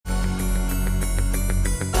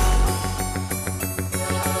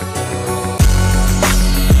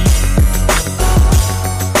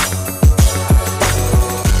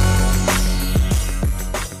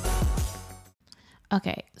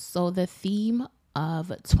So the theme of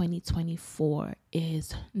 2024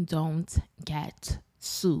 is don't get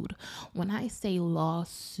sued. When I say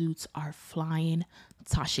lawsuits are flying,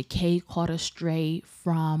 Tasha K caught a stray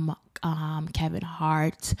from Kevin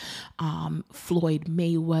Hart. Floyd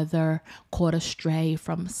Mayweather caught a stray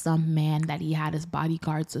from some man that he had his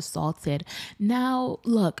bodyguards assaulted. Now,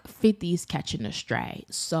 look, 50's catching a stray.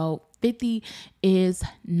 So 50 is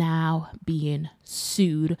now being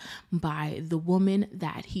sued by the woman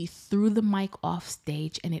that he threw the mic off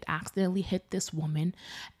stage and it accidentally hit this woman.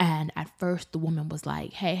 And at first the woman was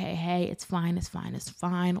like, hey, it's fine.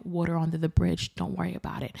 Water under the bridge. Don't worry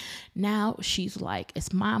about it. Now she's like,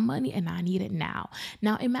 it's my money and I need it now.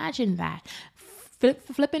 Now imagine that.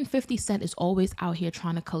 Flipping 50 Cent is always out here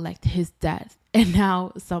trying to collect his debt. And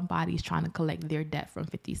now somebody's trying to collect their debt from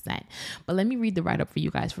 50 Cent. But let me read the write-up for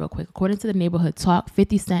you guys real quick. According to the Neighborhood Talk,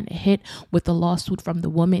 50 Cent hit with a lawsuit from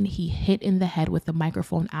the woman he hit in the head with a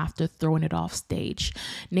microphone after throwing it off stage.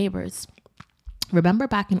 Neighbors, remember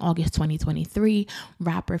back in August 2023,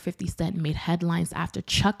 rapper 50 Cent made headlines after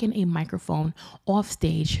chucking a microphone off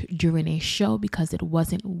stage during a show because it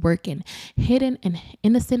wasn't working, hitting an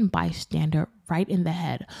innocent bystander right in the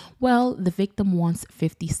head. Well, the victim wants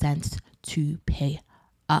 50 cents to pay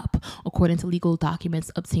up. According to legal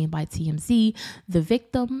documents obtained by TMZ, the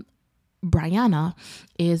victim, Brianna,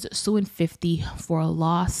 is suing 50 for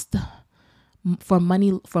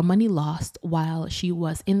money lost while she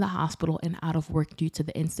was in the hospital and out of work due to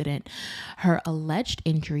the incident. Her alleged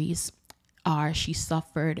injuries are she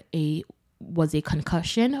suffered a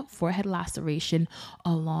concussion, forehead laceration,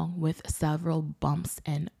 along with several bumps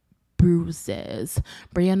and bruises.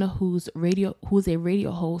 Brianna, who's a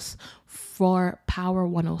radio host for Power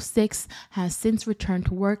 106, has since returned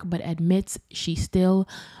to work but admits she still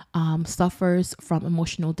suffers from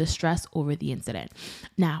emotional distress over the incident.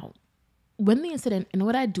 Now, when the incident, and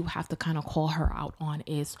what I do have to kind of call her out on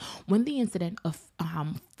is when the incident of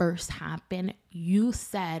first happened, you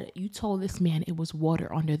told this man it was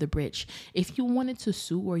water under the bridge. If you wanted to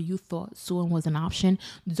sue or you thought suing was an option,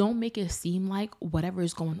 don't make it seem like whatever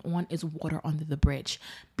is going on is water under the bridge.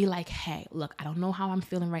 Be like, hey, look, I don't know how I'm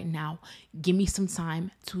feeling right now. Give me some time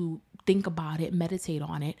to think about it, meditate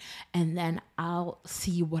on it, and then I'll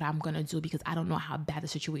see what I'm gonna do because I don't know how bad the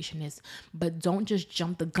situation is. But don't just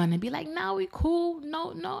jump the gun and be like, no, we cool.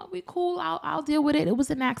 No, we cool. I'll deal with it. It was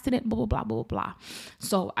an accident, blah, blah, blah, blah, blah.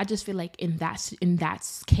 So I just feel like in that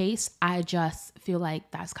case, I just feel like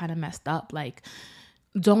that's kind of messed up. Like,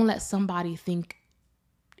 don't let somebody think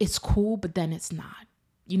it's cool, but then it's not.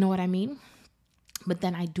 You know what I mean? But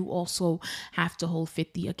then I do also have to hold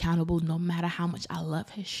 50 accountable. No matter how much I love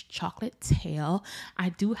his chocolate tail, I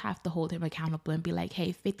do have to hold him accountable and be like,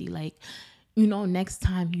 hey, 50, like, you know, next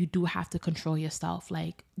time you do have to control yourself.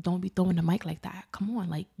 Like, don't be throwing the mic like that. Come on,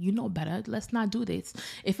 like, you know better. Let's not do this.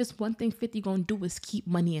 If it's one thing 50 gonna do is keep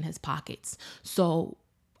money in his pockets. So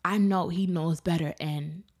I know he knows better,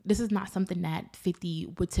 and this is not something that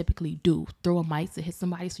 50 would typically do. Throw a mic to hit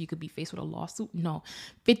somebody so you could be faced with a lawsuit. No,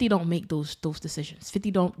 50 don't make those decisions. 50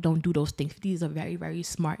 don't do those things. 50 is a very, very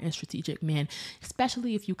smart and strategic man,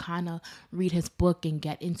 especially if you kind of read his book and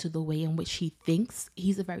get into the way in which he thinks.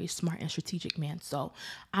 He's a very smart and strategic man. So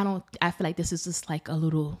I feel like this is just like a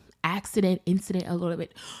little incident, a little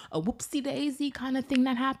bit a whoopsie daisy kind of thing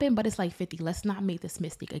that happened. But it's like, 50, let's not make this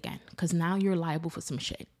mistake again, because now you're liable for some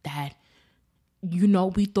shit that, you know,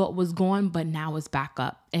 we thought was gone, but now it's back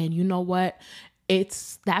up. And you know what?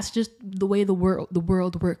 That's just the way the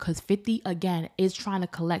world works. Because 50 again is trying to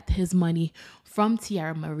collect his money from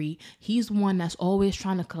Tierra Marie. He's one that's always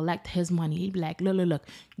trying to collect his money. He'd be like, look,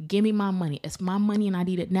 give me my money. It's my money and I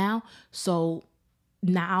need it now. So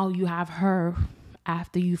now you have her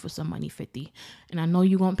after you for some money, 50. And I know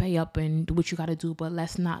you're going to pay up and do what you got to do, but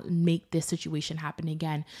let's not make this situation happen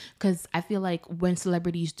again. Because I feel like when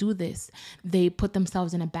celebrities do this, they put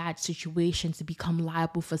themselves in a bad situation to become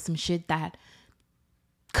liable for some shit that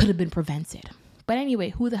could have been prevented. But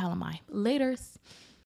anyway, who the hell am I? Laters.